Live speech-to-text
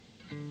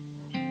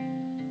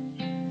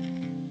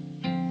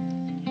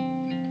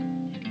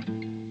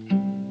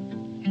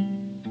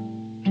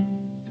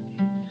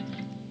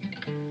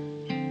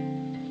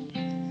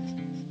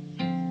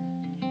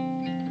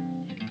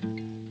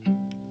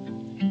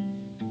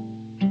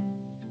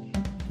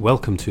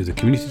Welcome to the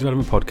Community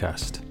Development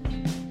Podcast,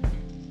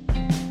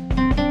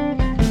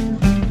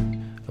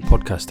 a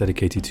podcast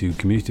dedicated to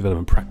community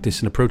development practice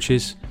and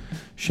approaches,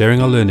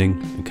 sharing our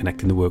learning and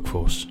connecting the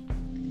workforce.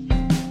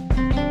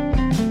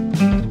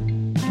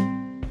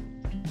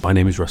 My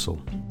name is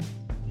Russell.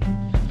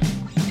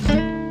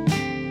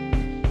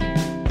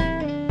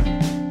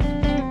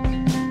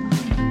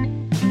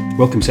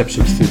 Welcome to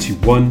episode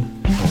 31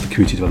 of the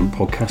Community Development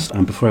Podcast,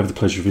 and before I have the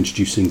pleasure of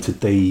introducing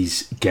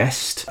today's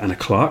guest,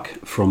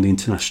 Clarke from the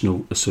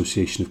International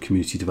Association of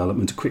Community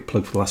Development, a quick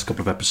plug for the last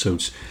couple of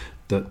episodes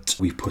that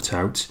we've put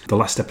out. The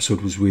last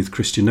episode was with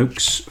Christian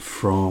Oakes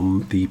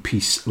from the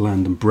Peace,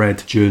 Land and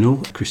Bread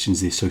journal.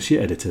 Christian's the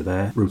associate editor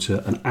there, wrote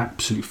an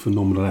absolutely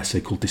phenomenal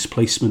essay called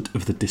Displacement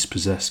of the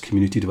Dispossessed,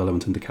 Community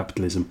Development Under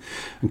Capitalism.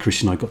 And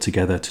Christian and I got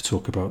together to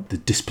talk about the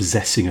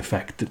dispossessing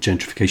effect that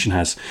gentrification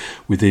has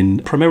within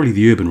primarily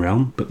the urban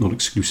realm, but not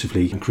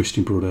exclusively. And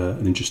Christian brought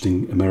an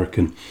interesting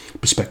American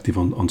perspective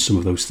on some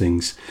of those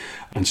things.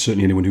 And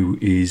certainly anyone who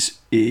is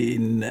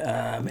in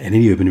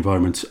any urban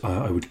environment,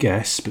 I would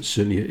guess, but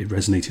certainly it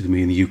resonated with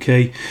me in the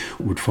UK,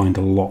 would find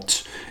a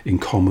lot in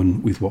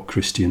common with what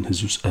Christian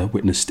has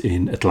witnessed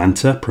in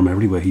Atlanta,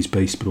 primarily where he's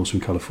based, but also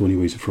in California,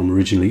 where he's from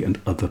originally,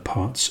 and other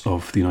parts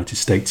of the United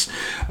States.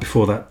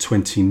 Before that,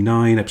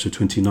 episode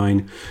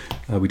 29,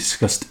 we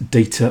discussed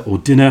data or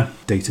dinner,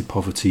 data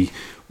poverty,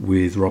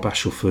 with Rob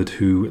Ashleford,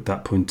 who at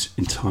that point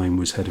in time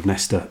was head of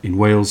Nesta in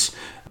Wales,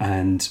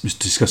 and was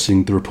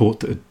discussing the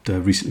report that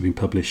had recently been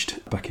published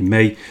back in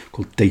May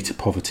called Data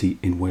Poverty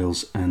in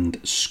Wales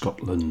and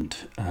Scotland.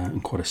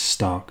 And quite a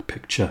stark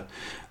picture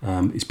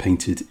is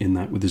painted in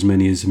that, with as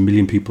many as 1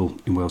 million people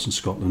in Wales and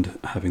Scotland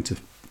having to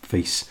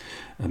face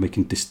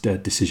making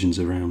decisions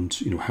around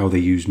how they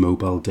use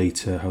mobile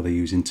data, how they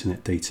use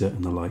internet data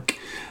and the like.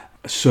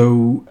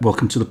 So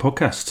welcome to the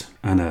podcast,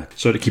 Anna.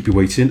 Sorry to keep you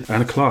waiting.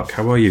 Anna Clarke,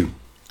 how are you?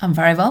 I'm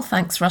very well,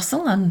 thanks,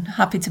 Russell. I'm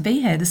happy to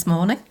be here this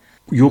morning.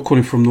 You're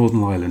calling from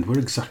Northern Ireland. Where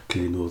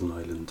exactly in Northern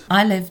Ireland?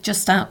 I live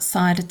just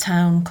outside a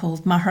town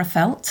called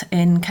Magherafelt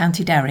in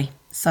County Derry.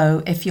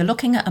 So if you're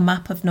looking at a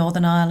map of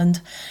Northern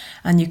Ireland,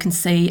 and you can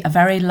see a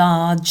very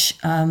large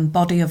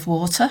body of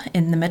water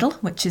in the middle,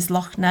 which is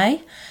Lough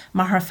Neagh,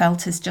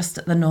 Magherafelt is just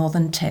at the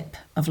northern tip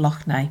of Lough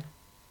Neagh.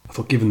 I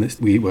thought, given that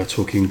we were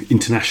talking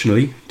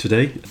internationally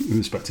today in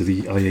respect to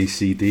the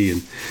IACD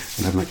and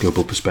having that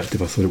global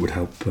perspective, I thought it would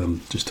help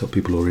just help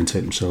people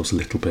orientate themselves a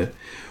little bit.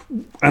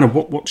 Anna,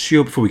 what's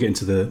your, before we get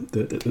into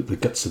the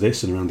guts of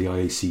this and around the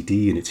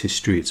IACD and its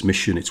history, its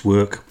mission, its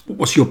work,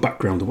 what's your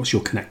background and what's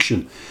your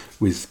connection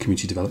with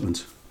community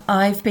development?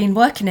 I've been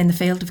working in the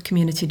field of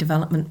community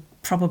development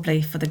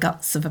probably for the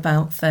guts of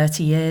about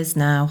 30 years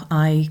now.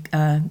 I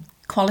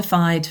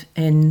qualified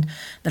in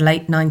the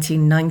late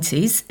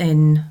 1990s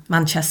in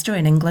Manchester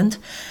in England,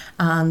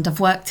 and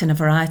I've worked in a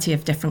variety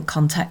of different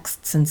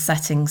contexts and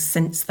settings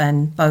since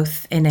then,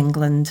 both in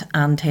England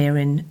and here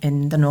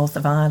in the north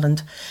of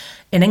Ireland.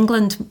 In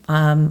England,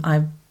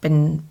 I've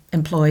been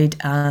employed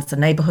as a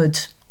neighbourhood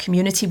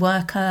community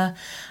worker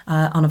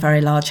on a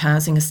very large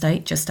housing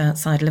estate just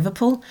outside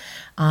Liverpool.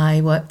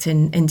 I worked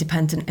in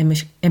independent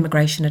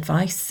immigration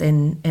advice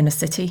in inner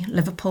city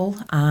Liverpool,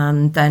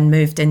 and then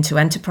moved into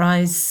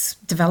enterprise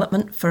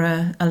development for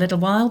a little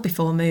while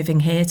before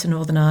moving here to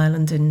Northern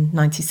Ireland in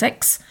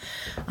 '96.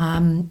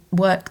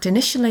 Worked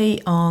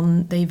initially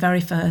on the very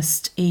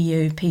first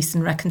EU Peace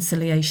and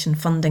Reconciliation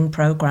funding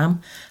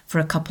programme for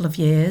a couple of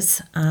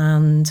years,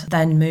 and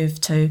then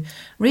moved to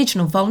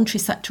regional voluntary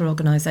sector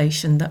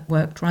organisation that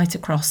worked right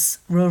across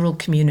rural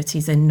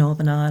communities in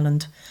Northern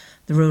Ireland,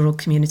 the Rural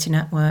Community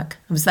Network.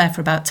 I was there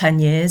for about 10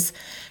 years,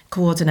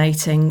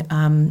 coordinating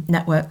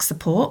network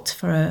support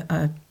for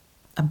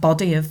a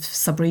body of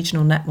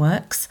sub-regional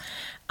networks,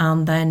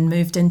 and then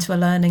moved into a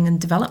learning and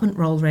development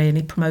role,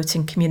 really,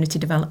 promoting community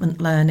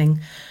development, learning,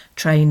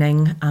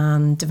 training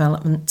and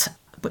development,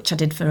 which I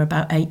did for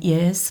about 8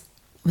 years.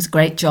 It was a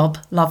great job,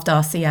 loved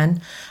RCN,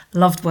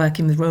 loved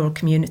working with rural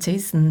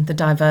communities and the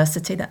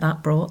diversity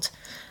that brought.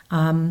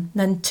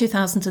 Then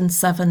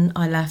 2007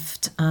 I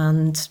left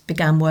and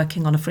began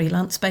working on a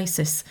freelance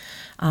basis,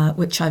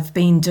 which I've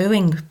been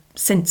doing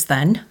since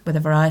then with a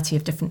variety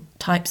of different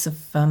types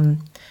of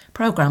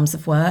programmes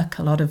of work,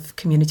 a lot of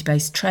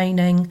community-based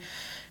training,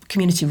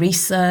 community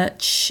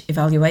research,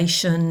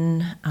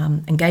 evaluation,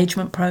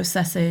 engagement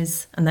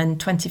processes, and then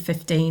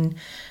 2015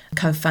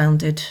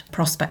 co-founded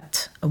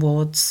Prospect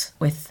Awards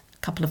with a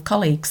couple of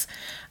colleagues.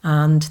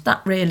 And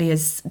that really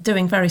is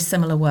doing very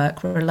similar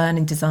work. We're a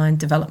learning design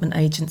development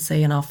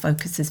agency, and our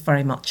focus is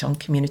very much on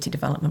community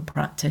development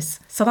practice.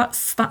 So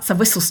that's a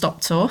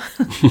whistle-stop tour.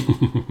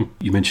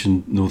 You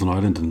mentioned Northern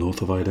Ireland and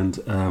North of Ireland.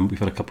 We've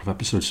had a couple of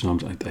episodes.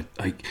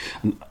 I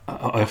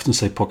often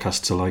say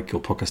podcasts are like,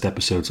 or podcast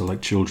episodes are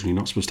like children. You're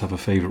not supposed to have a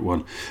favourite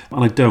one.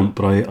 And I don't,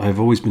 but I've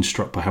always been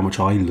struck by how much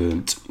I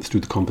learnt through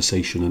the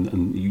conversation.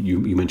 And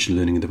you mentioned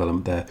learning and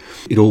development there.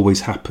 It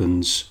always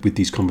happens with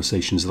these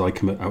conversations that I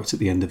come out at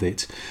the end of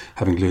it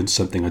having learned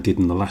something I did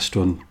in the last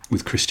one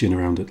with Christian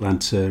around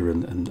Atlanta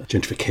and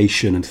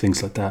gentrification and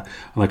things like that.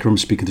 And I can remember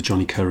speaking to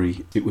Johnny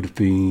Curry, it would have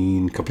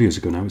been a couple of years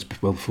ago now, it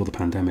was well before the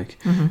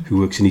pandemic, who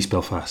works in East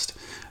Belfast.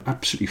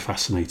 Absolutely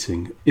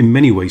fascinating. In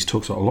many ways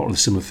talks about a lot of the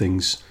similar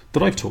things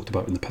that I've talked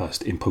about in the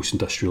past in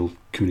post-industrial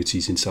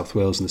communities in South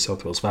Wales and the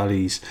South Wales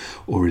valleys,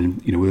 or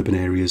in urban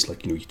areas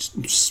like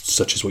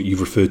such as what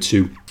you've referred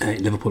to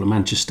in Liverpool and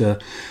Manchester.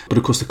 But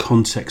of course the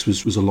context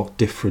was a lot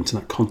different,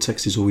 and that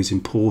context is always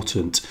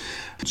important.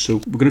 So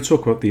we're going to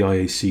talk about the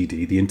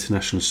IACD, the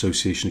International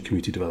Association of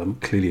Community Development,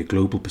 clearly a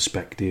global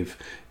perspective.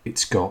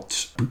 It's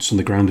got boots on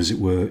the ground, as it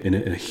were, in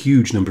a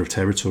huge number of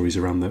territories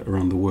around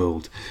the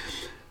world.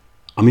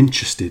 I'm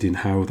interested in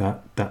how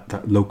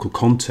that local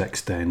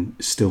context then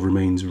still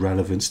remains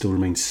relevant, still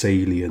remains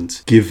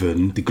salient,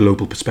 given the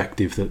global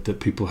perspective that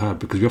people have.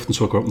 Because we often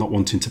talk about not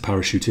wanting to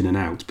parachute in and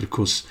out, but of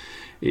course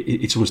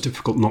it's almost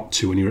difficult not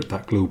to when you're at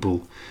that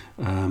global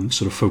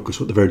sort of focus,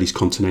 or at the very least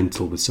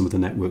continental, with some of the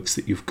networks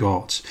that you've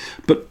got.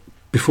 But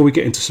before we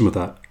get into some of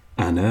that,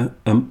 Anna,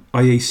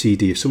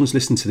 IACD, if someone's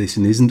listening to this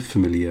and isn't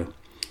familiar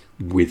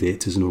with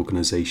it as an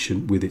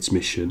organisation, with its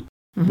mission,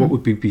 what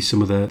would be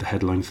some of the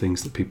headline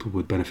things that people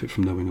would benefit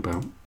from knowing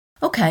about?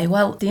 Okay,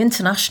 well, the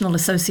International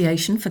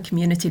Association for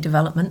Community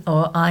Development,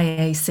 or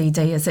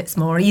IACD as it's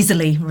more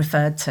easily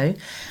referred to,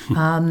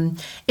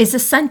 is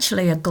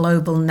essentially a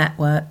global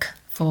network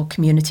for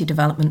community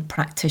development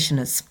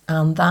practitioners.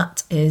 And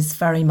that is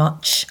very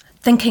much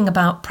thinking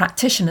about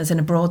practitioners in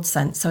a broad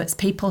sense. So it's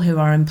people who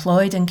are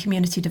employed in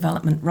community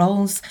development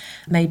roles,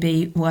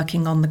 maybe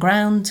working on the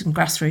ground in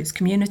grassroots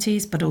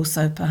communities, but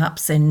also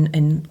perhaps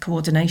in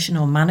coordination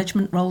or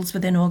management roles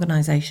within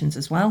organisations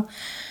as well.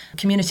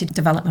 Community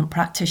development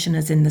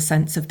practitioners in the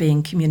sense of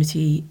being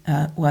community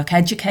work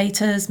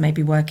educators,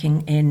 maybe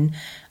working in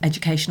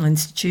educational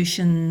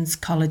institutions,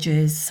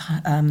 colleges,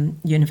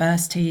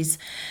 universities.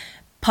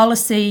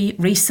 Policy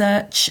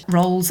research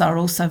roles are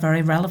also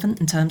very relevant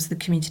in terms of the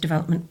community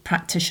development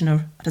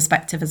practitioner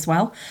perspective as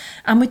well.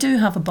 And we do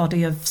have a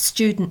body of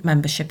student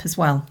membership as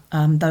well,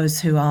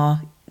 those who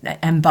are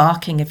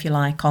embarking, if you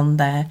like, on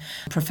their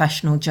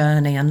professional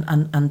journey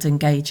and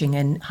engaging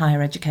in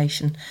higher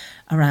education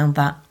around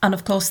that. And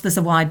of course, there's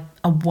a wide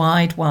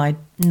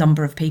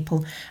number of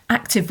people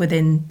active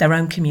within their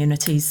own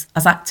communities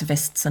as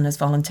activists and as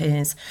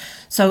volunteers.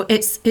 So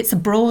it's a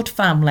broad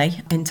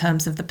family in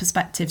terms of the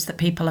perspectives that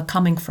people are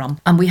coming from.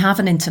 And we have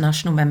an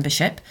international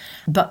membership,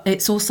 but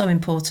it's also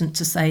important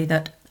to say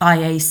that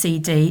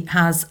IACD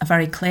has a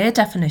very clear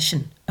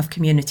definition of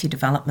community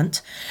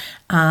development,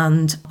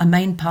 and a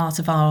main part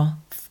of our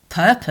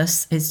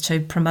purpose is to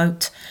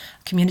promote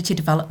community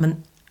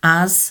development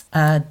as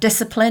a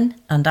discipline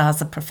and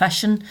as a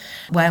profession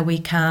where we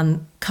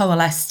can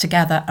coalesce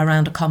together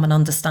around a common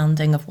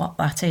understanding of what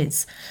that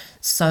is.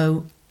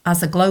 So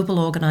as a global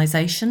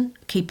organisation,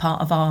 a key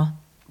part of our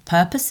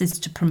purpose is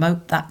to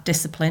promote that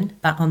discipline,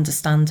 that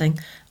understanding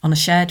on a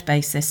shared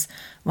basis,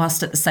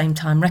 whilst at the same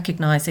time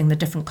recognising the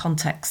different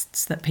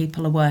contexts that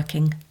people are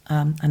working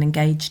and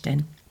engaged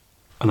in.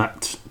 And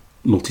that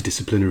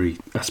multidisciplinary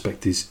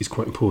aspect is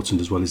quite important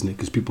as well, isn't it?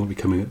 Because people might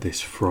be coming at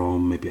this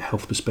from maybe a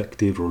health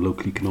perspective or a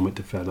local economic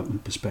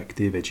development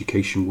perspective,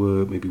 education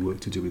work, maybe work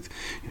to do with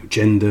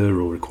gender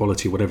or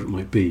equality, whatever it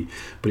might be.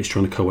 But it's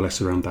trying to coalesce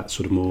around that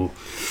sort of more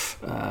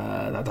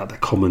that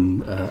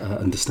common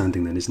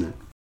understanding then, isn't it?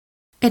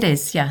 It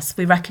is, yes.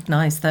 We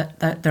recognise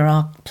that there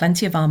are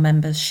plenty of our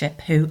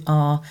membership who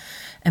are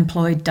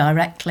employed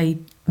directly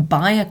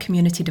by a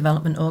community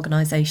development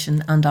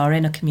organisation and are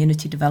in a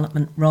community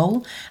development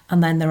role.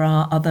 And then there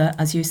are other,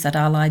 as you said,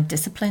 allied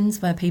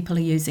disciplines where people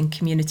are using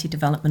community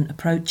development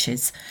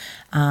approaches.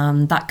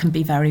 That can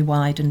be very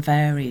wide and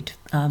varied.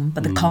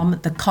 But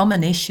the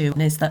common issue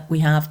is that we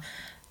have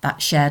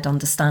that shared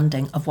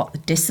understanding of what the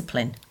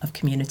discipline of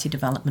community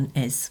development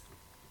is.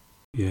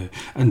 Yeah,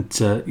 and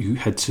you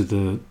head to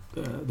the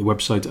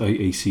website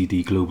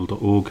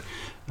iacdglobal.org,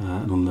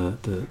 and on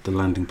the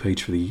landing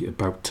page for the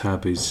About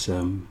tab is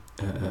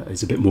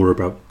a bit more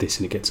about this,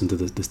 and it gets under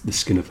the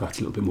skin of that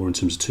a little bit more in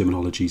terms of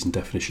terminologies and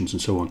definitions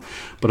and so on.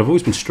 But I've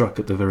always been struck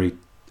at the very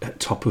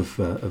top of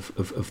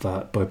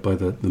that by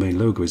the main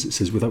logo, is it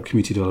says, without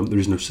community development there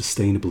is no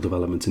sustainable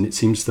development. And it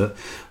seems that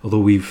although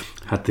we've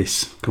had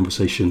this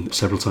conversation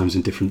several times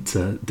in different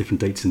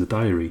dates in the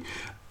diary,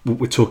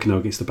 we're talking now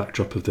against the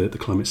backdrop of the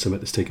climate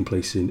summit that's taking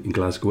place in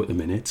Glasgow at the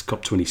minute,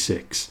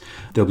 COP26.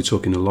 They'll be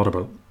talking a lot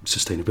about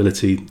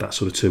sustainability. That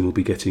sort of term will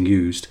be getting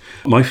used.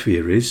 My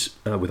fear is,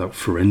 without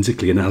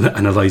forensically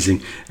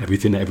analysing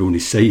everything that everyone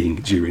is saying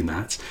during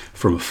that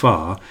from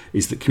afar,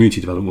 is that community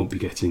development won't be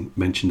getting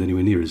mentioned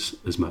anywhere near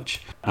as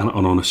much. And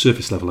on a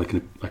surface level, I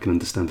can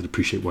understand and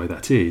appreciate why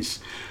that is.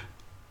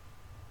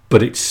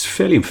 But it's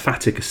fairly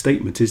emphatic a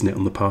statement, isn't it,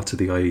 on the part of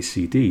the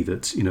IACD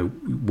that,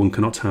 one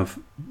cannot have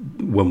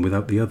one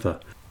without the other.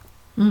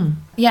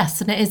 Yes,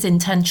 and it is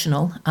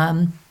intentional.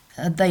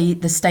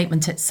 The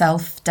statement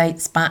itself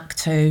dates back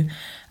to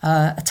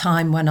a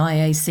time when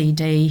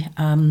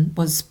IACD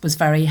was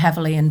very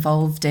heavily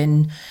involved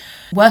in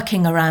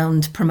working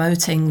around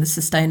promoting the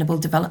Sustainable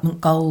Development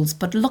Goals,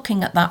 but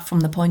looking at that from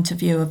the point of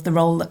view of the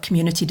role that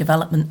community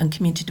development and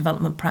community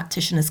development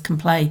practitioners can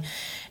play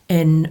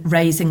in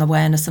raising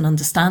awareness and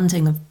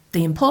understanding of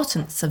the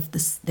importance of the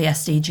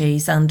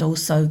SDGs, and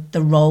also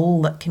the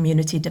role that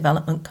community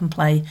development can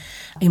play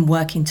in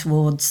working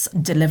towards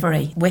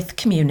delivery with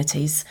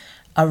communities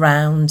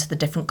around the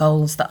different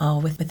goals that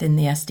are within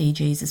the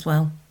SDGs as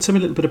well. Tell me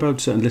a little bit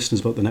about, and listeners,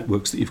 about the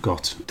networks that you've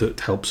got that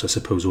helps, I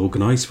suppose,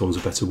 organise, for want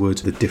of a better word,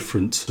 the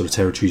different sort of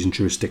territories and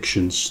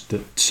jurisdictions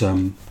that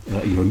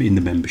in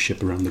the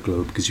membership around the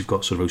globe, because you've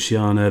got sort of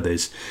Oceania,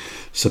 there's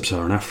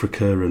Sub-Saharan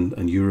Africa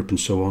and Europe and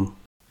so on.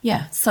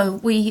 Yeah, so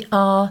we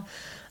are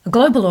a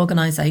global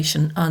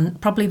organisation, and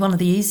probably one of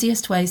the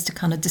easiest ways to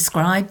kind of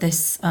describe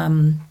this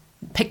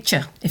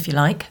picture, if you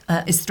like,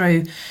 is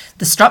through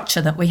the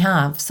structure that we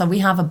have. So we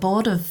have a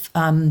board of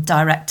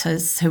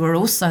directors who are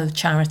also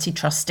charity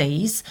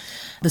trustees.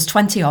 There's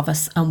 20 of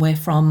us, and we're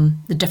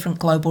from the different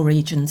global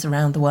regions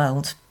around the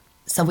world.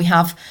 So we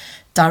have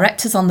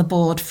directors on the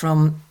board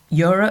from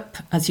Europe,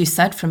 as you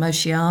said, from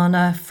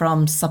Oceania,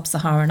 from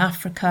Sub-Saharan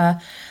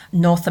Africa,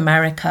 North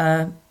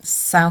America,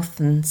 South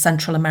and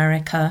Central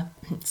America,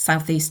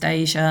 Southeast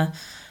Asia,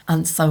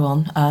 and so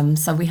on.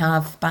 So we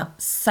have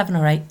about 7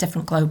 or 8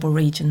 different global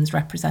regions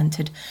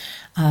represented,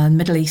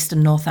 Middle East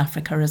and North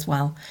Africa as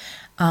well.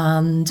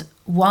 And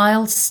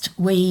whilst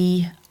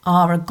we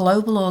are a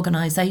global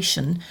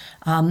organisation,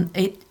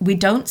 we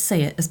don't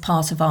see it as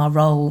part of our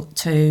role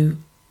to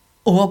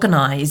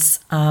organise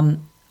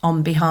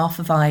on behalf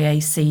of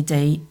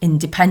IACD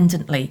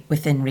independently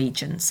within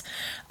regions.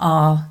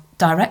 Our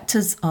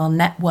directors are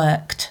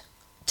networked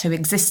to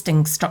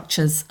existing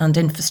structures and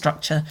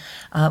infrastructure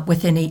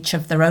within each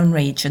of their own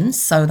regions.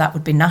 So that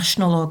would be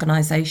national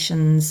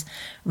organisations,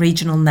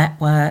 regional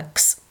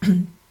networks.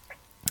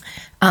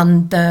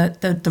 And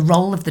the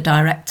role of the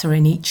director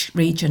in each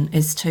region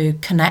is to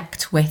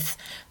connect with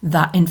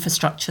that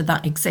infrastructure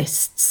that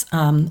exists,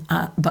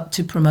 but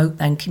to promote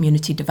then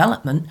community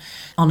development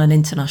on an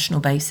international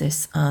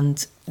basis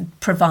and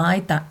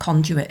provide that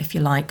conduit, if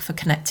you like, for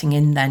connecting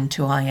in then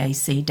to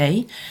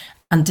IACD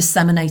and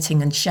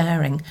disseminating and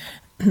sharing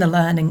the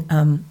learning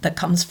that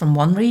comes from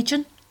one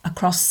region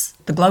across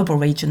the global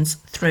regions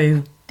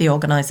through the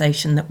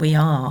organisation that we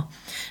are.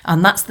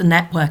 And that's the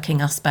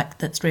networking aspect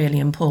that's really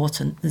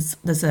important.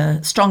 There's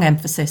a strong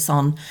emphasis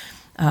on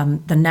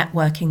the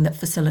networking that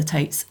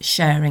facilitates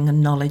sharing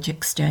and knowledge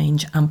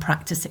exchange and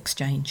practice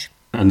exchange.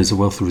 And there's a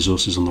wealth of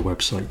resources on the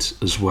website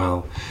as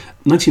well.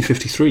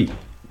 1953,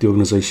 the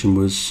organisation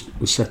was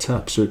set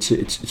up, so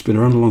it's been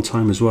around a long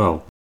time as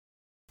well.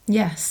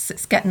 Yes,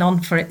 it's getting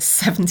on for its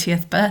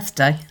 70th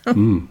birthday.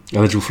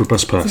 Eligible for a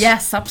bus pass?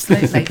 Yes,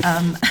 absolutely.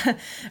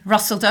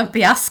 Russell, don't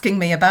be asking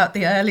me about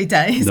the early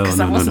days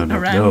because I wasn't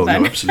around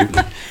then. No,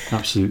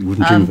 absolutely.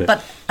 Wouldn't dream of it.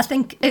 But I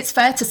think it's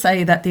fair to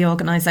say that the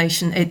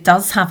organisation, it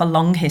does have a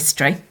long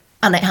history,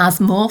 and it has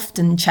morphed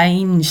and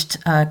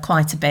changed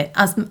quite a bit,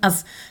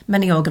 as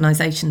many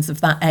organisations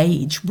of that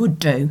age would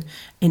do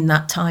in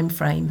that time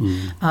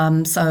frame.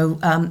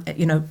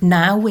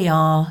 Now we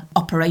are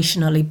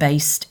operationally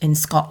based in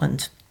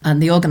Scotland. And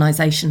the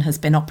organisation has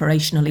been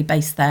operationally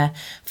based there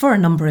for a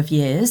number of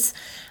years.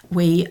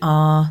 We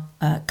are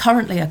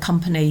currently a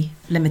company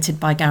limited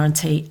by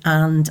guarantee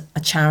and a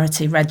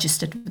charity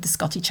registered with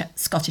the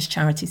Scottish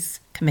Charities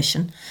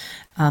Commission,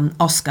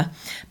 OSCA.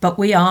 But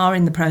we are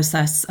in the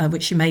process,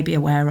 which you may be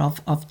aware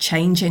of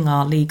changing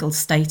our legal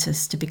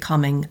status to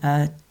becoming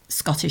a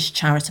Scottish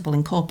Charitable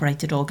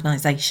Incorporated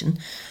organisation.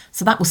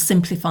 So that will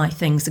simplify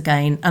things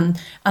again. And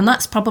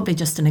that's probably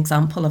just an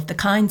example of the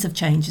kinds of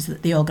changes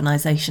that the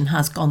organisation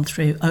has gone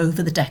through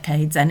over the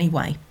decades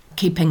anyway,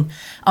 keeping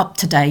up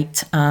to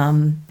date,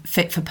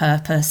 fit for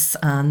purpose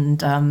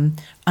and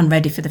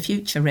ready for the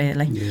future,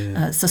 really.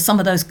 Yeah. So some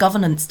of those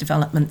governance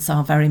developments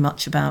are very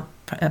much about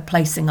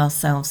placing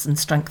ourselves and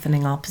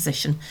strengthening our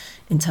position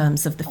in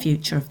terms of the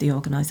future of the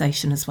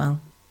organisation as well.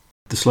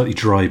 The slightly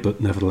dry but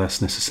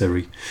nevertheless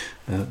necessary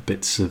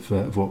bits of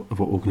what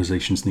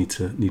organisations need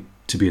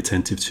to be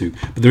attentive to.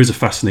 But there is a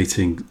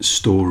fascinating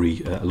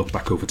story, a look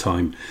back over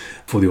time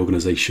for the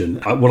organisation.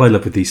 What I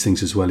love with these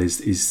things as well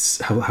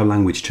is how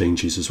language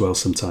changes as well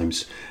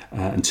sometimes,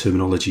 and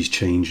terminologies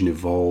change and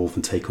evolve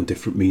and take on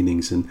different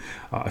meanings. And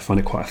I find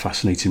it quite a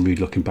fascinating read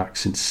looking back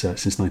since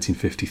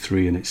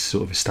 1953 and its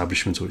sort of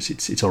establishment or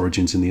its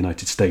origins in the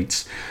United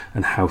States,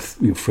 and how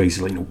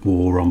phrases like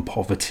war on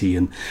poverty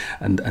and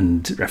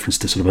reference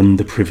to sort of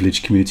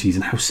underprivileged communities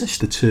and how such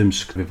the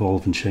terms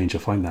evolve and change. I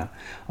find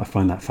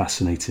that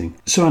fascinating.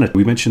 So Anna,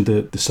 we mentioned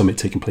the summit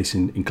taking place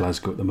in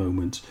Glasgow at the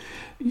moment.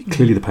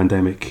 Clearly the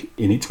pandemic,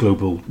 in its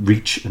global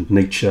reach and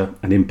nature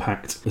and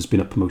impact, has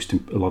been uppermost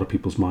in a lot of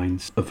people's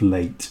minds of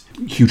late.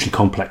 Hugely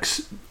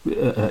complex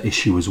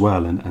issue as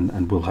well,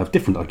 and will have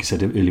different, like I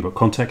said earlier about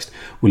context,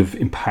 will have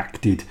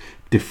impacted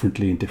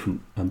differently in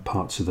different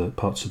parts of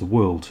the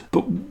world.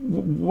 But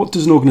what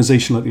does an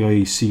organisation like the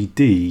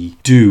IACD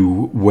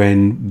do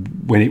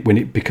when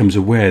it becomes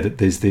aware that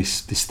there's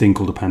this thing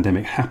called a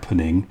pandemic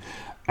happening,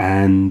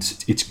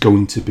 and it's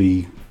going to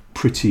be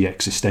pretty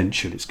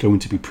existential, it's going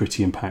to be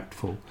pretty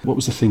impactful? What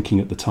was the thinking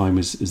at the time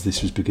as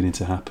this was beginning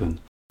to happen?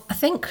 I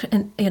think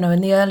in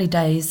the early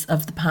days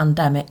of the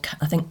pandemic,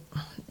 I think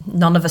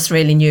none of us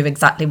really knew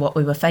exactly what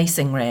we were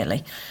facing,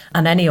 really,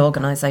 and any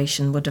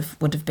organisation would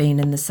have been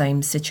in the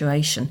same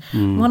situation.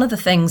 One of the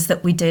things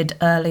that we did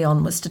early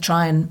on was to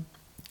try and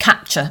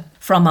capture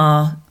from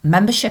our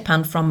membership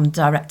and from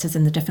directors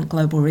in the different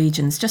global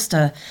regions just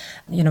a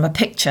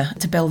picture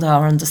to build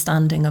our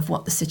understanding of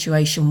what the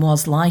situation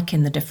was like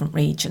in the different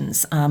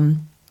regions.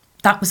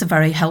 That was a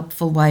very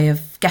helpful way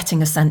of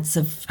getting a sense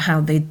of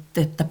how the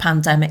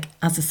pandemic,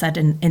 as I said,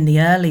 in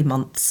the early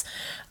months,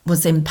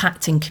 was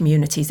impacting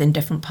communities in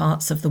different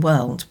parts of the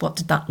world. What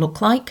did that look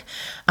like?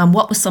 And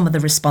what were some of the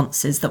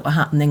responses that were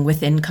happening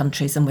within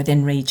countries and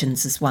within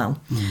regions as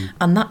well?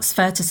 And that's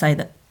fair to say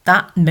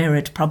that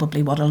mirrored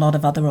probably what a lot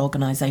of other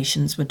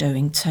organisations were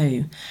doing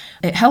too.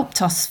 It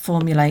helped us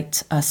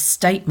formulate a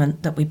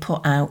statement that we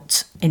put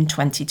out in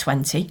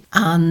 2020,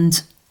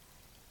 and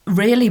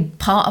really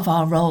part of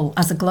our role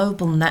as a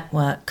global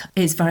network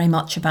is very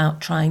much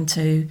about trying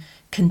to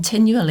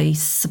continually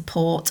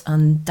support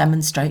and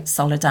demonstrate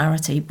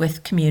solidarity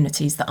with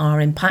communities that are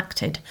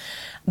impacted,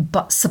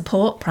 but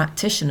support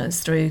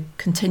practitioners through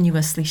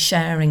continuously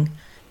sharing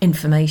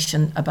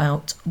information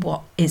about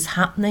what is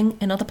happening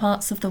in other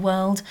parts of the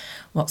world,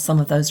 what some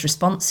of those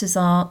responses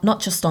are, not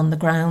just on the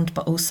ground,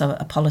 but also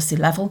at a policy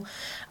level,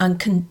 and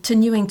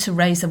continuing to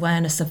raise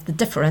awareness of the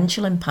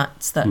differential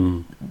impacts that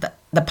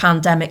the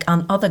pandemic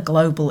and other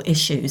global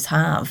issues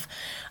have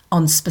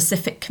on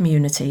specific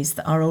communities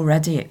that are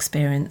already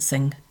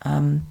experiencing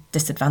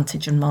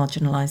disadvantage and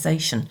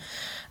marginalisation.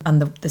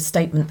 And the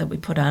statement that we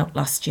put out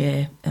last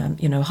year,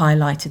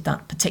 highlighted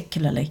that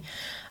particularly,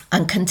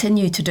 and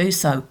continue to do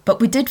so.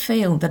 But we did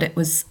feel that it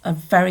was a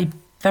very,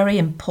 very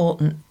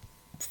important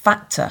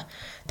factor.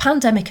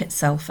 Pandemic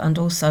itself and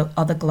also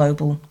other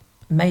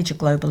major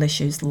global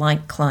issues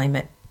like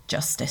climate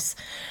justice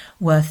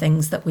were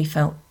things that we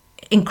felt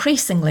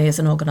increasingly as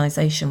an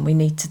organisation we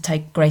need to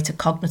take greater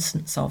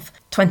cognizance of.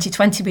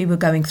 2020 we were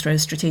going through a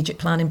strategic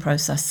planning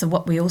process, so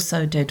what we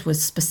also did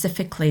was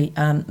specifically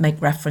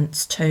make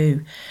reference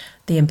to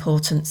the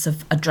importance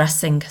of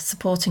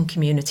supporting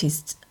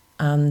communities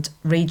and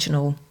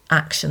regional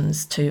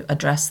actions to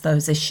address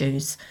those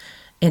issues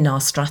in our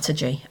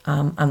strategy,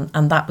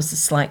 and that was a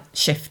slight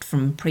shift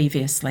from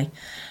previously.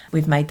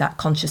 We've made that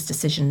conscious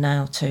decision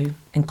now to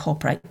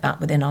incorporate that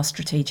within our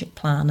strategic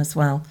plan as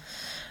well.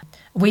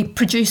 We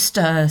produced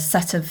a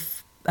set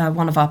of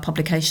one of our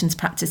publications,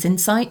 Practice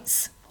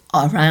Insights,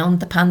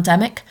 around the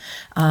pandemic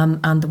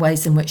and the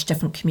ways in which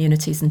different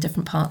communities in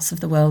different parts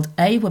of the world,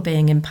 A, were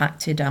being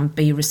impacted and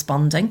B,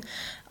 responding,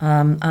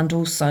 and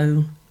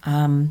also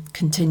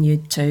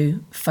continued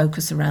to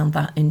focus around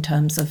that in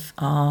terms of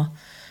our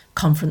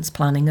conference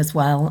planning as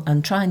well,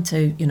 and trying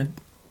to,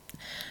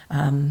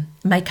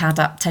 make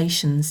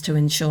adaptations to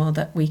ensure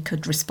that we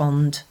could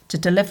respond to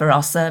deliver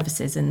our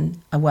services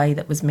in a way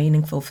that was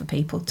meaningful for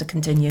people to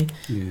continue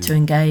to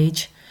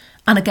engage.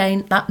 And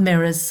again, that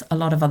mirrors a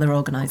lot of other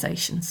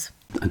organisations.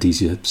 And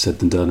easier said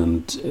than done.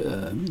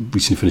 And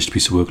recently finished a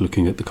piece of work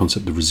looking at the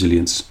concept of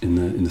resilience in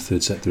the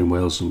third sector in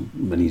Wales, and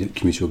many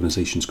community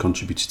organisations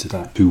contributed to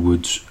that, who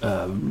would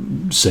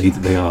say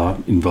that they are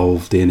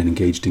involved in and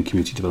engaged in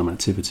community development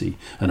activity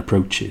and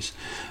approaches,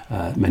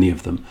 many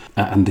of them.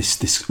 And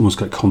this almost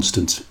like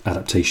constant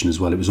adaptation as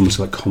well. It was almost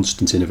like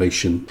constant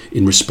innovation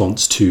in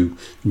response to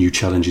new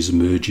challenges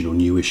emerging or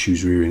new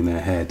issues rearing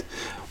their head.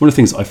 One of the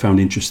things that I found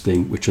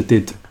interesting, which I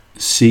did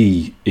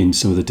see in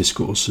some of the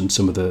discourse and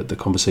some of the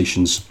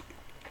conversations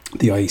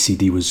the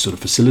IACD was sort of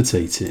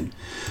facilitating,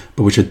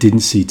 but which I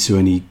didn't see to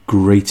any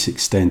great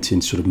extent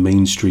in sort of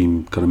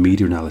mainstream kind of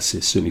media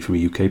analysis, certainly from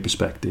a UK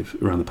perspective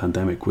around the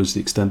pandemic, was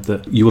the extent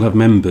that you will have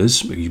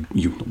members,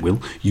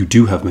 you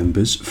do have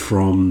members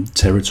from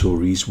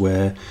territories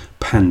where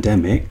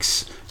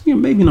pandemics,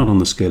 maybe not on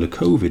the scale of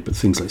COVID, but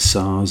things like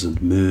SARS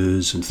and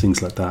MERS and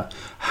things like that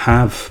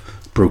have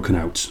broken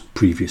out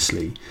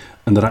previously,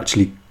 and that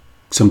actually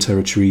some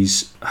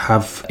territories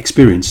have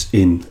experience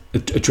in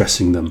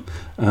addressing them.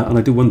 And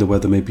I do wonder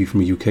whether maybe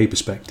from a UK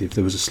perspective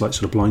there was a slight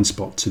sort of blind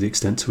spot to the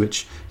extent to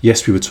which,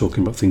 yes, we were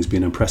talking about things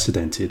being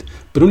unprecedented,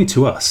 but only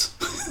to us,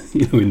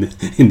 in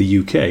the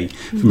UK,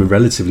 from a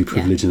relatively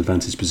privileged and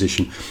advantaged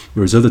position,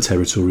 whereas other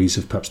territories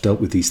have perhaps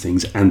dealt with these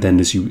things, and then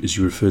as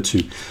you refer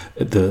to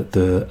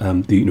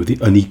the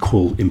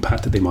unequal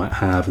impact that they might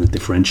have and the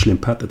differential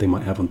impact that they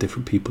might have on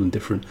different people and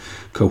different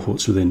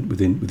cohorts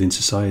within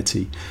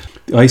society.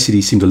 The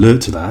ICD seemed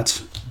alert to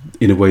that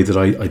in a way that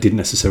I didn't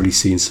necessarily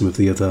see in some of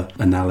the other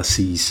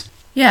analyses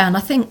Yeah, and I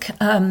think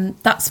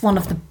that's one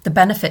of the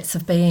benefits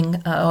of being,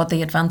 or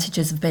the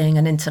advantages of being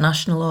an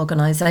international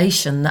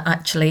organisation that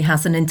actually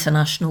has an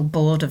international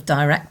board of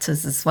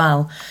directors as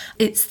well.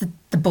 It's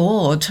the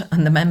board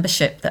and the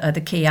membership that are the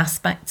key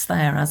aspects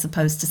there, as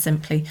opposed to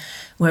simply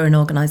we're an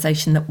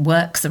organisation that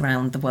works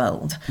around the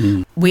world.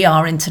 We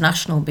are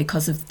international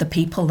because of the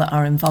people that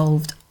are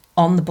involved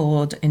on the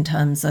board in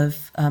terms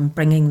of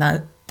bringing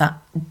that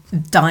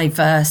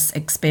diverse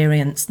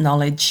experience,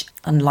 knowledge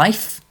and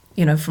life,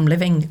 from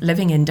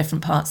living in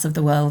different parts of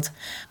the world,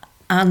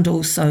 and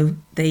also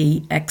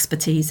the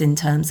expertise in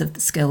terms of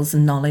the skills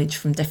and knowledge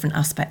from different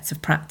aspects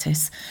of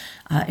practice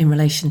in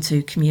relation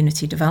to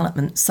community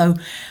development. So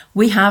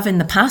we have in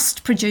the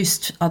past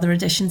produced other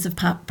editions of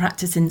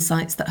Practice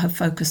Insights that have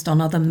focused on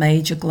other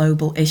major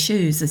global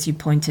issues, as you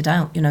pointed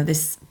out.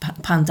 This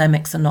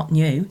pandemics are not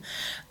new,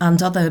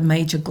 and other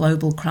major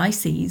global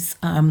crises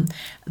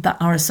that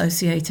are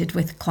associated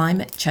with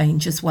climate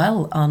change as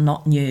well are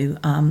not new,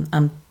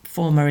 and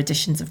former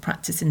editions of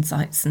Practice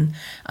Insights and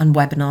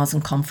webinars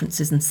and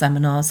conferences and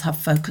seminars have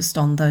focused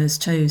on those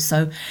too.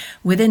 So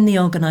within the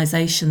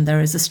organisation, there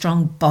is a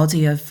strong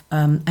body of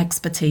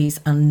expertise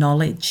and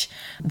knowledge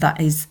that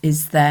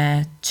is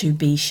there to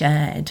be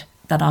shared,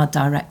 that our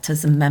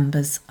directors and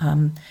members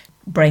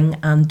bring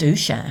and do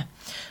share.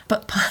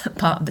 But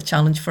part of the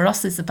challenge for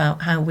us is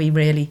about how we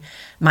really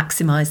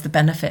maximise the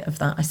benefit of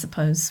that, I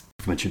suppose.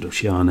 I've mentioned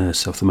Oceania,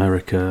 South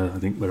America, I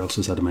think where else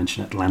has had a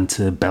mention?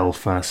 Atlanta,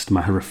 Belfast,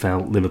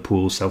 Maharafelt,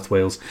 Liverpool, South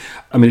Wales.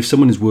 I mean, if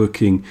someone is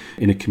working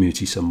in a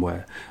community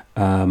somewhere,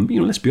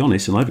 let's be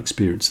honest, and I've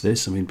experienced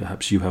this, I mean,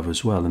 perhaps you have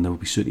as well, and there will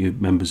be certainly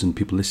members and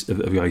people of the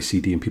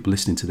ICD and people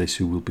listening to this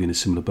who will be in a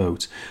similar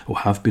boat or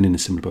have been in a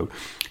similar boat.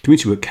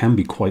 Community work can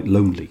be quite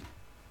lonely.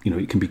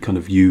 It can be kind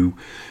of you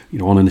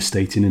on an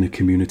estate in a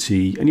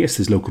community. And yes,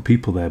 there's local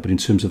people there, but in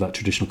terms of that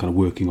traditional kind of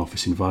working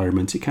office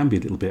environment, it can be a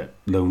little bit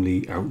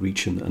lonely,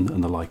 outreach and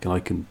the like. And I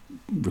can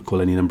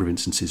recall any number of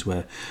instances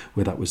where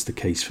that was the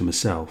case for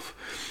myself.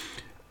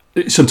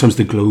 Sometimes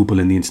the global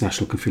and the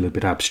international can feel a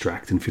bit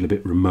abstract and feel a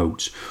bit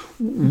remote.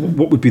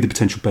 What would be the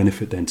potential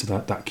benefit then to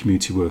that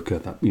community worker,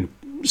 that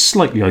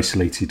slightly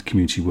isolated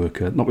community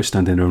worker,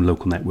 notwithstanding their own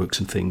local networks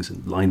and things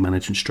and line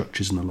management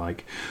structures and the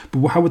like?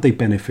 But how would they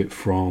benefit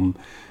from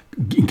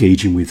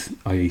engaging with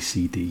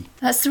IACD?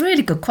 That's a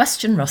really good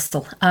question,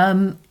 Russell.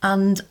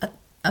 And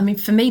I mean,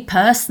 for me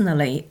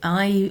personally,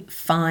 I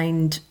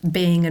find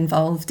being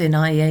involved in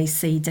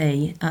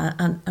IACD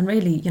and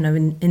really,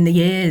 in the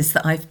years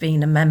that I've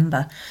been a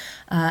member,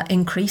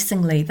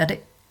 increasingly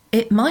that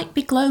it might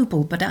be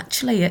global, but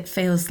actually it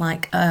feels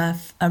like a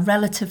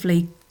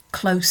relatively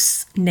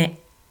close-knit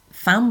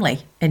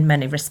family in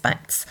many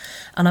respects.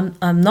 And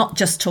I'm not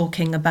just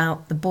talking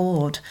about the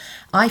board.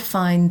 I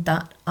find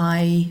that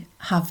I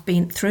have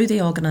been, through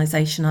the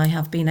organisation, I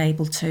have been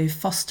able to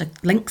foster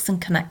links and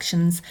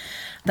connections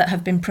that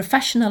have been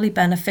professionally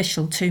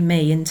beneficial to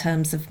me in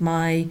terms of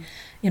my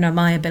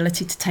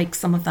ability to take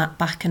some of that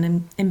back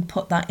and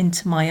input that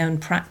into my own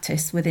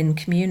practice within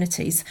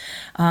communities,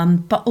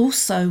 but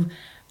also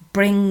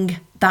bring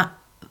that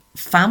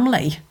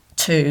family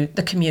to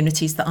the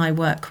communities that I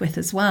work with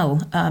as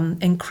well.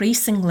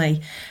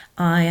 Increasingly,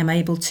 I am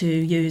able to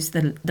use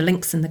the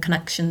links and the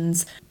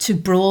connections to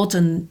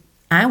broaden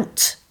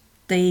out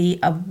the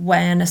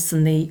awareness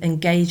and the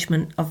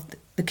engagement of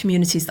the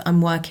communities that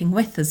I'm working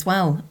with as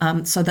well,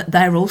 so that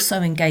they're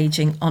also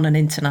engaging on an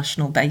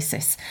international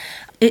basis.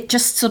 It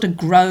just sort of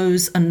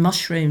grows and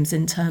mushrooms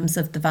in terms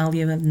of the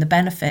value and the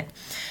benefit.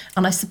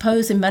 And I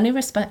suppose in many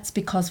respects,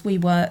 because we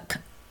work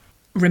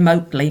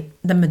remotely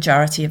the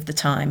majority of the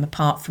time,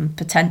 apart from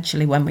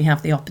potentially when we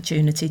have the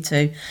opportunity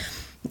to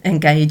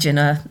engage in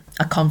a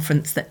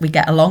conference that we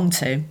get along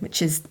to,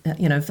 which is,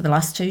 for the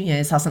last 2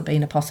 years hasn't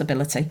been a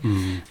possibility.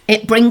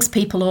 It brings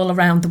people all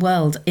around the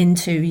world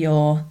into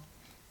your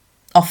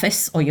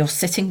office or your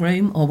sitting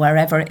room or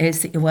wherever it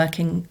is that you're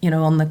working,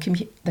 on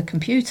the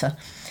computer.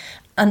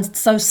 And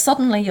so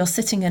suddenly you're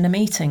sitting in a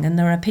meeting and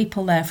there are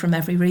people there from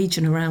every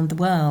region around the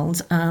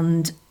world,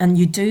 and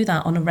you do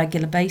that on a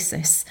regular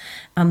basis.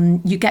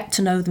 You get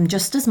to know them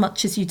just as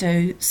much as you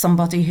do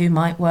somebody who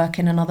might work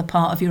in another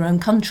part of your own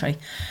country,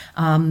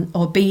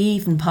 or be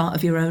even part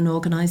of your own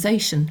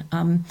organisation.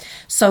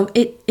 So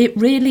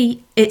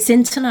it's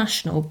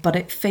international, but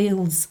it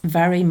feels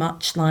very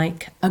much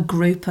like a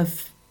group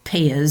of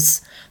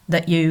peers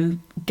that you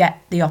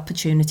get the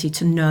opportunity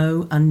to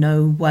know and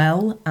know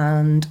well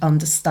and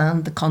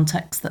understand the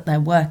context that they're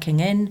working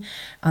in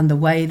and the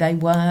way they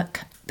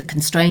work, the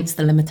constraints,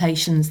 the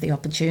limitations, the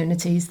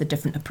opportunities, the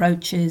different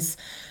approaches,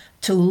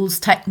 tools,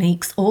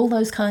 techniques, all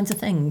those kinds of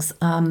things.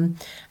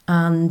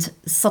 And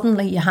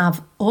suddenly you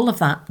have all of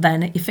that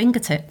then at your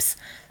fingertips.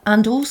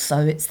 And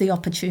also it's the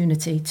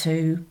opportunity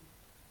to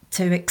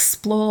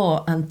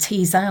explore and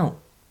tease out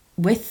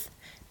with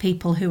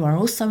people who are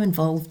also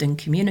involved in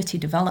community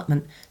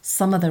development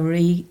some of the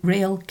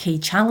real key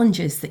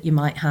challenges that you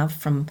might have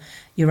from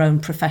your own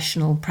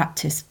professional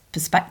practice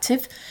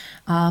perspective.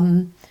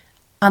 And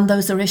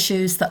those are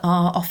issues that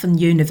are often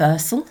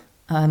universal,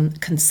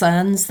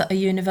 concerns that are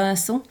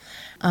universal.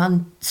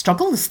 and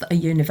struggles that are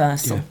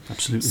universal. Yeah,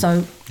 absolutely.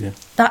 So Yeah.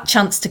 that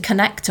chance to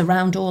connect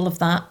around all of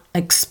that,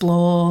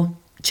 explore,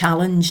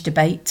 challenge,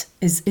 debate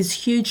is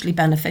hugely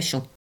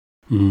beneficial.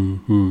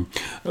 Mm-hmm.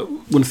 One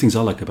of the things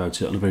I like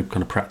about it on a very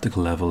kind of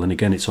practical level, and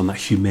again, it's on that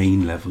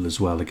humane level as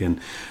well,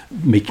 again,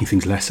 making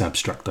things less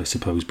abstract, I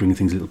suppose, bringing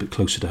things a little bit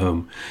closer to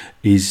home,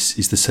 is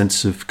the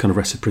sense of kind of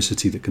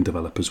reciprocity that can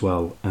develop as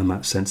well, and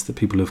that sense that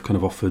people have kind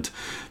of offered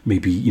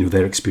maybe, you know,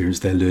 their experience,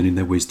 their learning,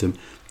 their wisdom,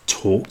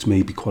 talked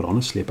maybe quite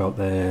honestly about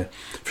their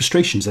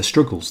frustrations, their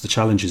struggles, the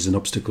challenges and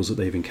obstacles that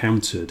they've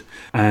encountered,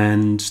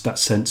 and that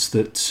sense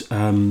that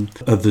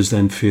others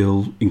then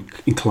feel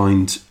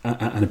inclined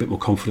and a bit more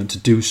confident to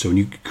do so, and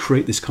you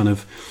create this kind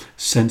of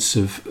sense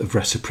of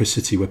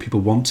reciprocity where people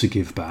want to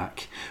give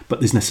back, but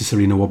there's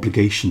necessarily no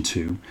obligation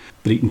to,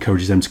 but it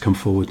encourages them to come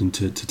forward and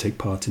to take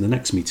part in the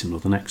next meeting or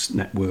the next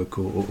network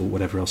or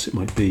whatever else it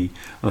might be.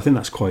 And I think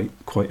that's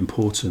quite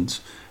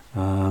important.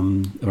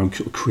 Around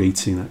sort of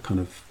creating that kind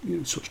of, you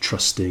know, sort of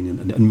trusting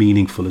and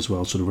meaningful as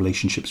well sort of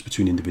relationships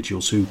between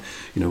individuals who,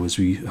 you know, as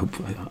we hope,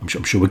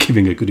 I'm sure we're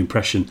giving a good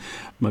impression,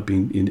 might be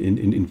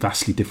in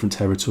vastly different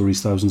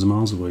territories thousands of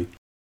miles away.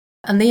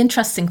 And the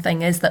interesting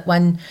thing is that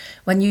when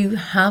you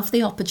have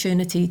the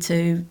opportunity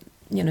to,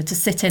 you know, to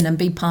sit in and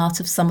be part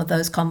of some of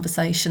those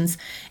conversations,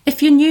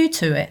 if you're new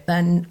to it,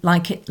 then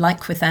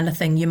like with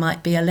anything, you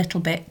might be a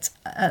little bit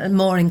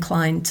more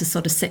inclined to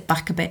sort of sit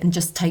back a bit and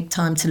just take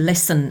time to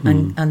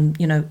listen and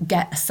you know,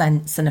 get a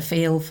sense and a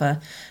feel for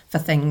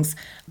things.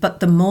 But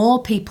the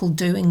more people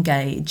do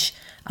engage,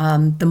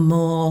 the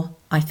more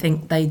I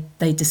think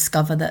they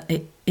discover that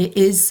it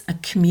is a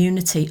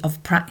community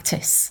of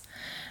practice.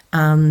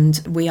 And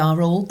we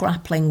are all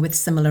grappling with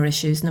similar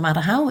issues, no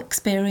matter how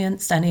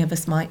experienced any of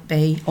us might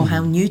be or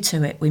how new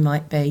to it we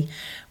might be.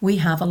 We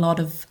have a lot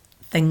of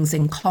things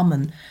in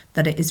common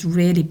that it is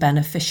really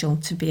beneficial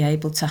to be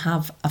able to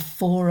have a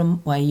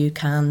forum where you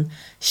can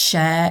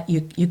share.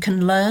 You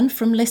can learn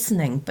from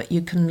listening, but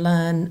you can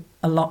learn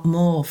a lot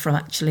more from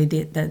actually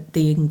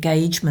the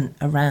engagement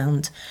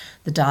around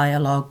the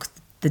dialogue,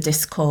 the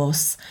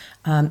discourse,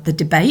 the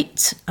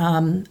debate,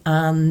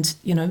 and,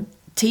 you know,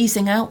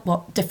 teasing out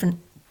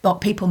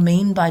what people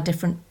mean by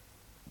different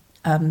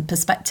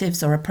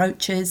perspectives or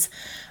approaches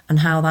and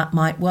how that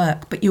might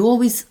work. But you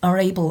always are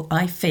able,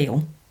 I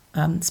feel,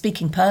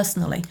 speaking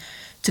personally,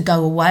 to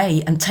go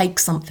away and take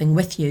something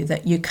with you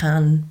that you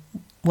can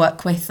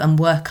work with and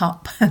work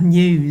up and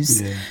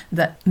use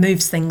that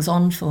moves things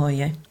on for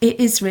you. It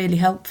is really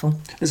helpful.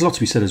 There's a lot to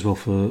be said as well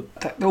for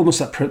that, almost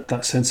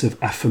that sense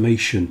of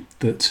affirmation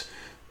that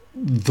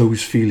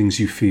those feelings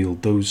you feel,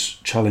 those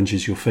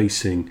challenges you're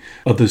facing,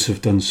 others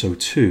have done so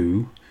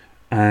too,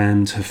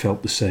 and have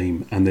felt the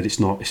same, and that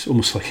it's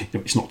almost like, you know,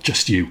 it's not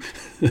just you,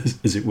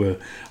 as it were.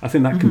 I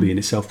think that can be in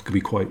itself could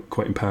be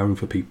quite empowering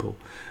for people.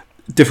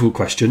 Difficult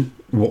question.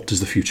 What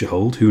does the future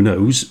hold? Who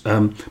knows?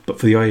 But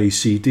for the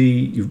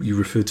IACD, you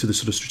referred to the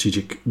sort of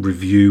strategic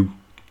review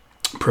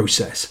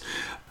process,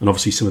 and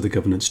obviously some of the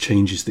governance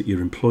changes that you're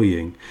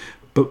employing.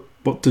 But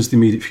what does the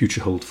immediate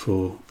future hold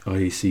for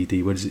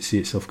IACD? Where does it see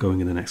itself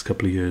going in the next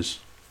couple of years?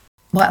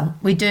 Well,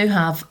 we do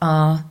have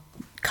our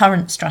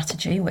current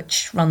strategy,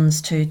 which runs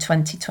to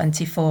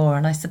 2024,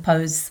 and I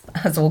suppose,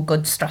 as all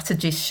good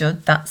strategies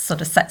should, that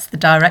sort of sets the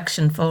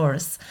direction for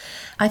us.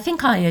 I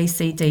think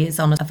IACD is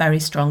on a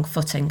very strong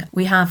footing.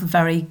 We have a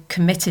very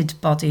committed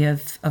body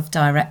of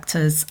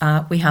directors.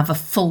 We have a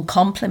full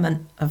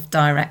complement of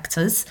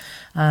directors.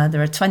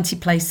 There are 20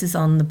 places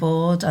on the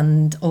board,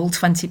 and all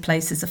 20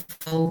 places are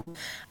full.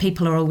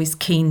 People are always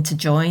keen to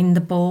join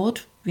the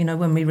board, you know,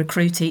 when we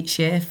recruit each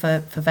year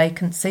for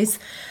vacancies.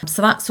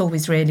 So that's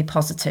always really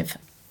positive.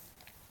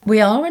 We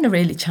are in a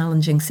really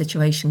challenging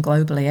situation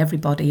globally.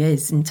 Everybody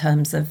is, in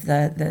terms of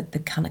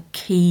the kind of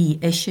key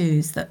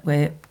issues that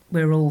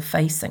we're all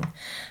facing.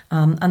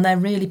 And they're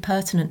really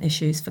pertinent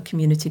issues for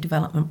community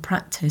development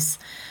practice.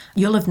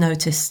 You'll have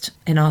noticed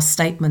in our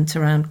statement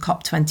around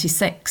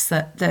COP26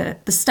 that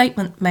the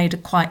statement made a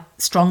quite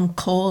strong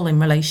call in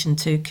relation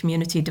to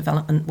community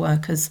development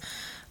workers,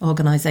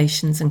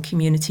 organisations and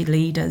community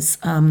leaders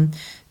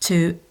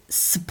to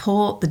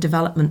support the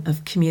development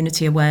of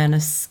community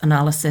awareness,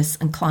 analysis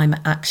and climate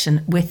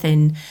action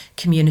within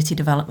community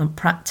development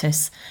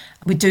practice.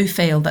 We do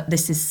feel that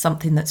this is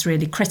something that's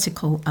really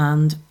critical,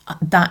 and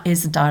that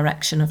is a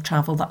direction of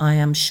travel that I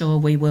am sure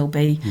we will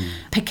be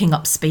picking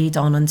up speed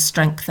on and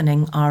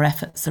strengthening our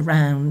efforts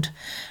around,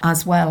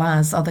 as well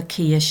as other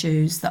key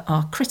issues that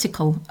are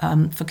critical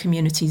for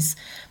communities,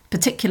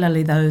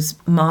 particularly those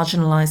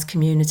marginalised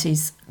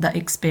communities that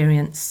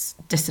experience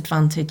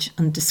disadvantage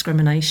and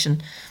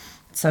discrimination.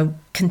 So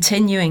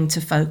continuing to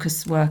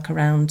focus work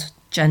around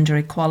gender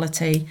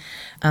equality,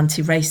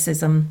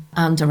 anti-racism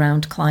and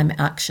around climate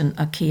action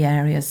are key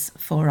areas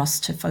for us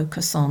to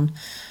focus on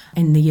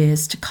in the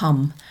years to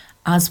come,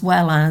 as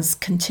well as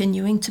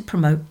continuing to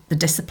promote the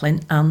discipline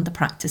and the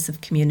practice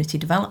of community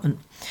development.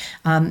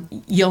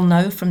 You'll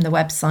know from the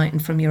website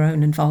and from your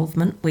own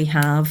involvement, we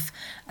have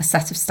a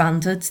set of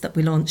standards that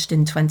we launched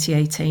in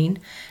 2018.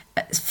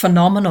 it's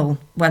phenomenal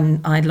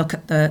when I look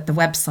at the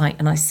website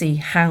and I see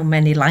how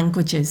many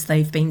languages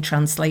they've been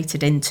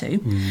translated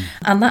into.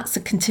 And that's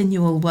a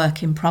continual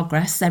work in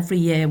progress. Every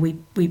year we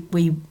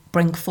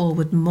bring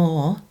forward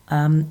more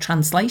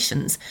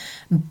translations.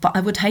 But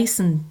I would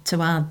hasten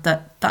to add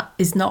that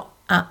is not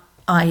at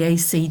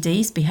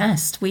IACD's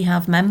behest. We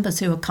have members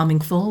who are coming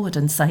forward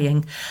and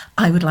saying,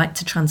 I would like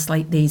to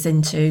translate these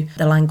into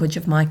the language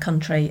of my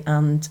country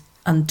and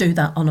do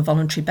that on a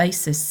voluntary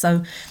basis.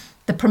 So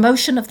the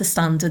promotion of the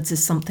standards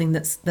is something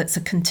that's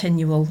a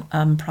continual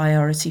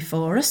priority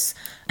for us,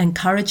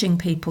 encouraging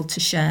people to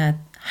share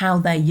how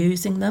they're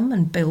using them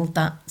and build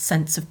that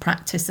sense of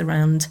practice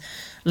around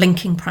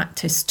linking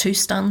practice to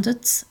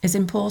standards is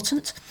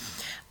important.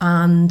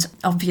 And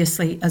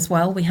obviously as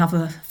well, we have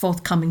a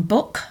forthcoming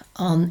book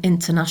on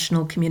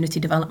international community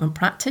development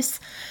practice.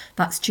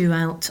 That's due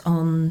out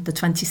on the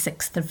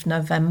 26th of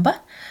November.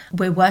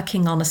 We're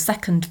working on a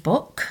second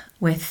book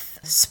with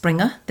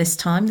Springer this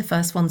time. The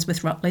first one's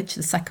with Rutledge,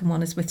 the second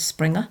one is with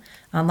Springer.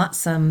 And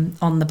that's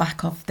on the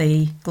back of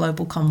the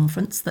global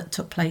conference that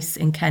took place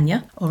in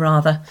Kenya, or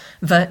rather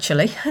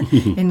virtually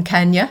in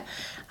Kenya.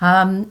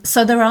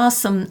 So there are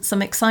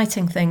some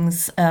exciting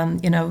things,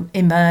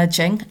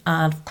 emerging.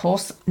 And of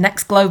course,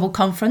 next global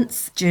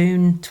conference,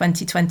 June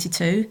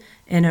 2022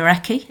 in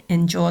Ereki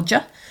in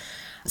Georgia.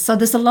 So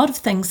there's a lot of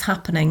things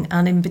happening.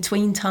 And in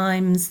between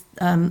times,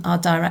 our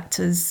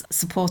directors,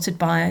 supported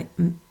by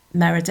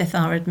Meredith,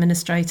 our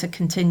administrator,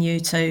 continue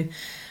to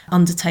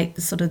undertake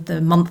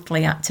the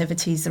monthly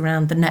activities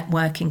around the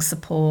networking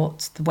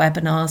support, the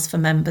webinars for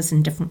members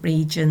in different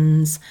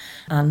regions,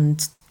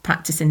 and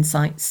practice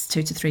insights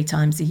 2 to 3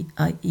 times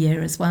a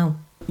year as well.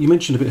 You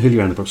mentioned a bit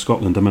earlier about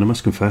Scotland. I mean, I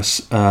must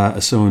confess,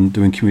 as someone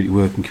doing community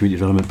work and community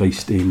development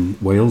based in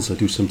Wales, I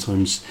do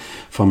sometimes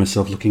find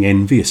myself looking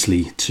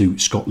enviously to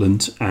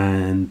Scotland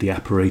and the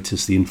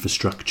apparatus, the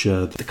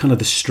infrastructure, the kind of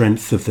the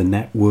strength of the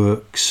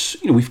networks.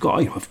 We've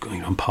got,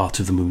 I'm part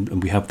of them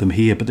and we have them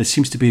here, but there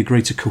seems to be a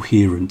greater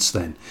coherence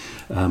then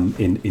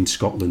in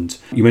Scotland.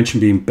 You mentioned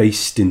being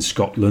based in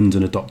Scotland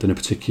and adopting a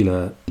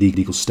particular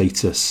legal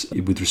status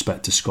with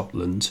respect to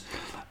Scotland.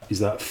 Is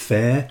that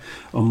fair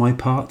on my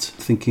part,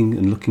 thinking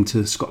and looking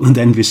to Scotland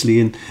enviously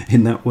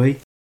in that way?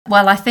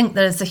 Well, I think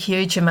there's a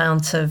huge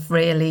amount of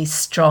really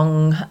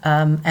strong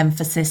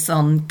emphasis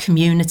on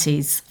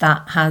communities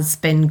that has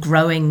been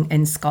growing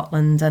in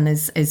Scotland and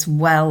is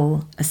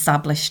well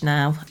established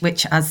now,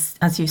 which, as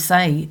you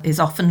say, is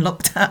often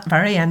looked at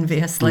very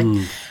enviously.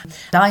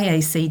 The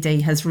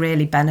IACD has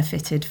really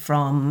benefited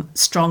from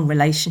strong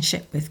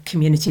relationship with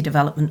community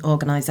development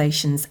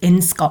organisations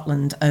in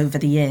Scotland over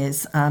the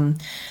years.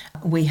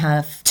 We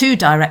have 2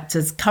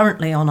 directors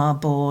currently on our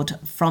board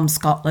from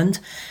Scotland,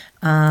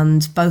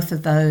 and both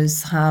of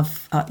those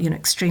have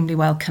extremely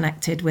well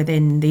connected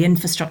within the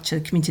infrastructure,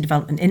 community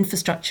development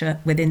infrastructure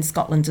within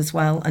Scotland as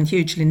well, and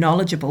hugely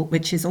knowledgeable,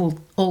 which is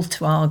all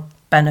to our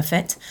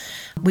benefit.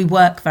 We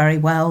work very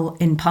well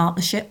in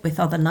partnership with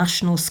other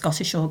national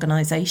Scottish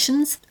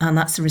organisations, and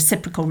that's a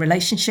reciprocal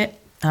relationship.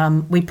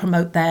 We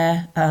promote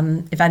their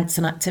events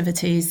and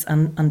activities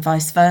and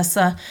vice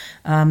versa,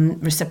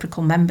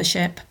 reciprocal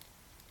membership.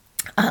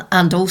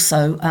 And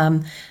also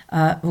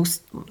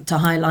to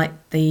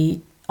highlight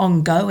the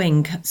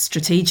ongoing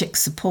strategic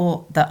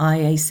support that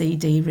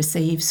IACD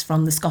receives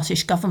from the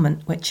Scottish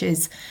Government, which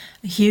is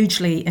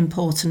hugely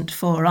important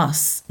for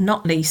us,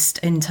 not least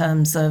in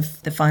terms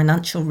of the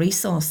financial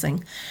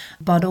resourcing,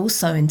 but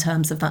also in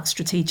terms of that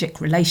strategic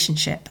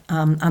relationship.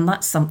 And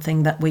that's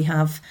something that we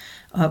have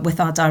with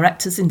our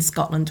directors in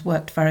Scotland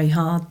worked very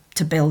hard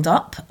to build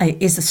up. It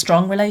is a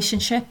strong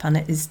relationship, and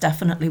it is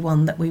definitely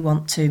one that we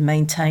want to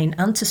maintain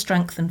and to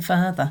strengthen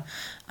further.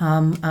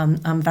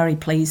 I'm very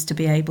pleased to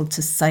be able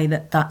to say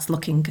that that's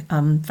looking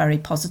very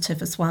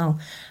positive as well.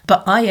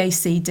 But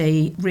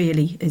IACD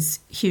really is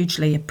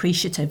hugely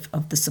appreciative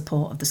of the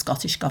support of the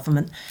Scottish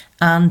Government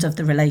and of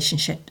the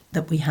relationship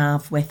that we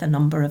have with a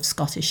number of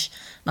Scottish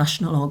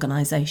national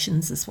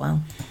organisations as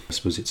well. I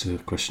suppose it's a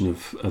question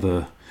of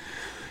other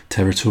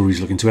territories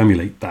looking to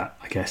emulate that,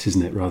 I guess,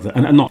 isn't it, rather,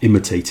 and not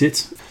imitate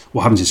it.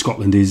 What happens in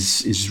Scotland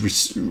is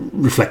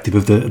reflective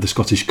of the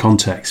Scottish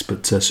context,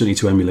 but certainly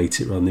to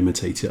emulate it rather than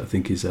imitate it, I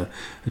think, is a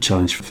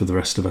challenge for the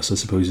rest of us, I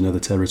suppose, in other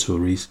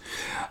territories.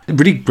 I'm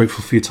really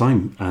grateful for your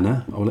time,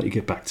 Anna. I'll let you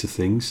get back to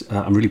things.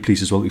 I'm really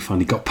pleased as well that we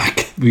finally got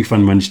back. We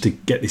finally managed to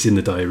get this in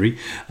the diary.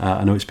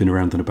 I know it's been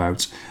around and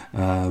about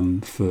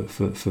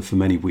for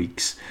many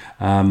weeks.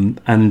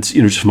 And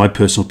just from my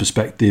personal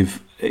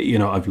perspective,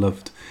 I've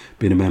loved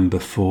being a member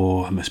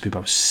for, it must be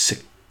about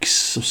 6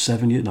 or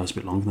 7 years, no, it's a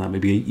bit longer than that,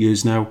 maybe 8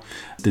 years now.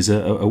 There's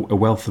a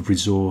wealth of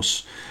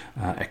resource,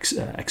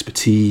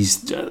 expertise,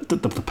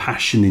 the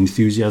passion, the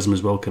enthusiasm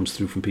as well comes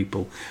through from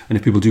people. And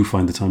if people do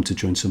find the time to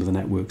join some of the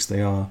networks,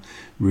 they are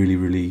really,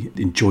 really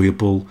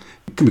enjoyable.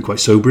 It can be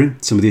quite sobering,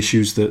 some of the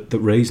issues that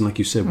raise. And like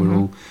you said, we're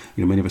all,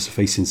 many of us are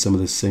facing some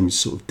of the same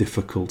sort of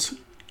difficult,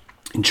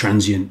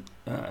 intransient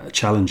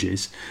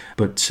challenges,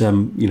 but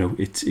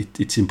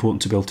it's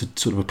important to be able to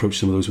sort of approach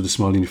some of those with a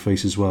smile on your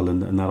face as well,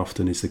 and that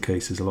often is the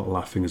case. There's a lot of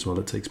laughing as well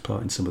that takes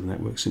part in some of the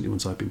networks, certainly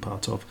ones I've been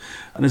part of,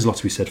 and there's a lot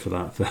to be said for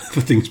that,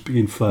 for things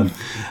being fun.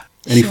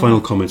 Any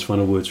final comments,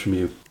 final words from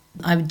you?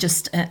 I would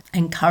just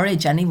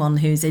encourage anyone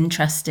who's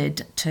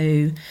interested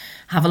to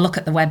have a look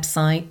at the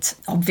website,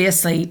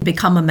 obviously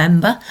become a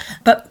member,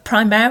 but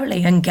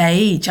primarily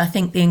engage. I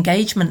think the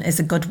engagement is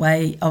a good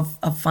way of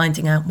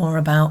finding out more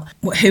about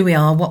who we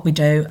are, what we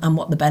do, and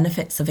what the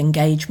benefits of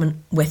engagement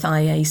with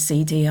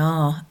IACD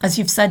are. As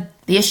you've said,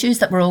 the issues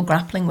that we're all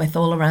grappling with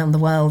all around the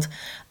world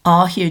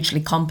are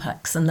hugely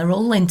complex, and they're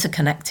all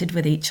interconnected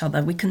with each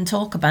other. We can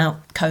talk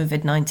about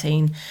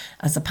COVID-19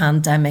 as a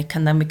pandemic,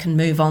 and then we can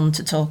move on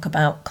to talk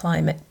about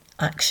climate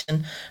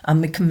action, and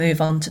we can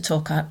move on to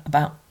talk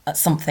about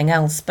something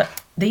else. But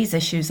these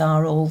issues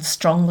are all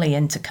strongly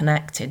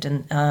interconnected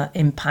and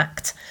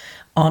impact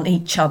on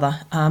each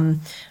other. Our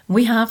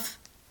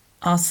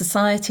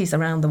societies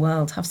around the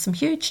world have some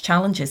huge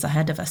challenges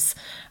ahead of us,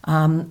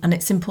 and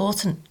it's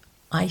important,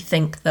 I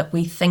think, that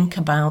we think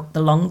about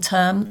the long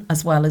term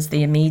as well as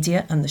the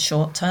immediate and the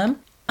short term.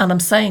 And I'm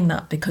saying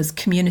that because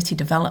community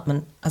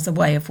development as a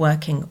way of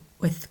working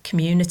with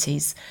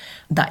communities,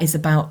 that is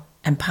about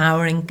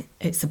empowering,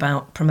 it's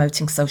about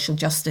promoting social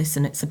justice,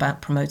 and it's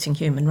about promoting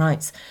human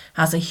rights,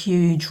 has a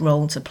huge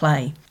role to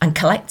play. And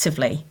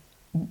collectively,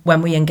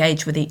 when we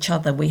engage with each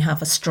other, we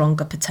have a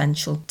stronger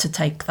potential to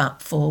take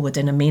that forward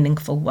in a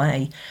meaningful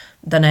way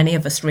than any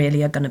of us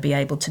really are going to be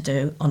able to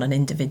do on an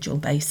individual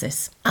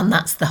basis. And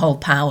that's the whole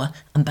power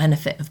and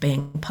benefit of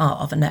being part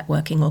of a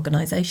networking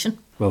organisation.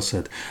 Well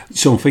said.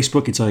 So on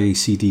Facebook, it's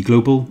IACD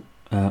Global.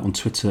 On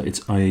Twitter, it's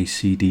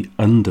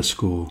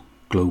IACD_Global.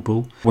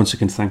 Once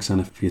again, thanks,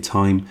 Anna, for your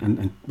time,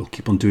 and we'll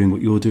keep on doing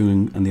what you're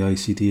doing, and the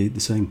IACD the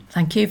same.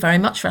 Thank you very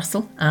much,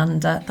 Russell,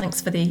 and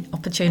thanks for the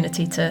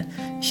opportunity to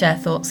share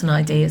thoughts and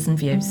ideas and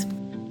views.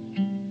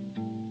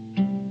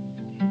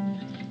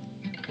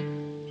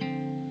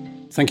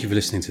 Thank you for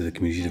listening to the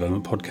Community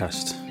Development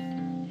Podcast.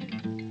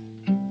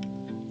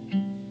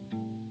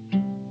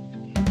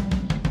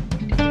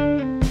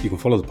 You can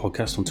follow the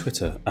podcast on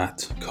Twitter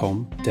at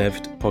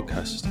CommDevT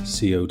Podcast,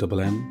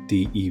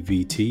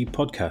 COMMDEVT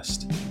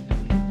Podcast.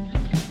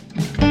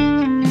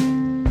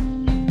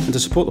 And to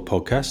support the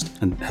podcast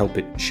and help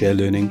it share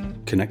learning,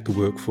 connect the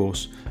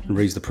workforce, and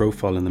raise the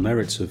profile and the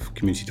merits of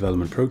community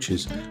development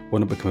approaches, why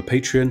not become a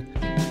Patreon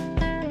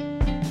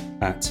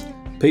at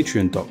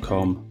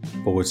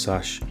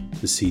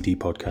patreon.com/the CD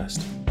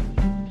podcast.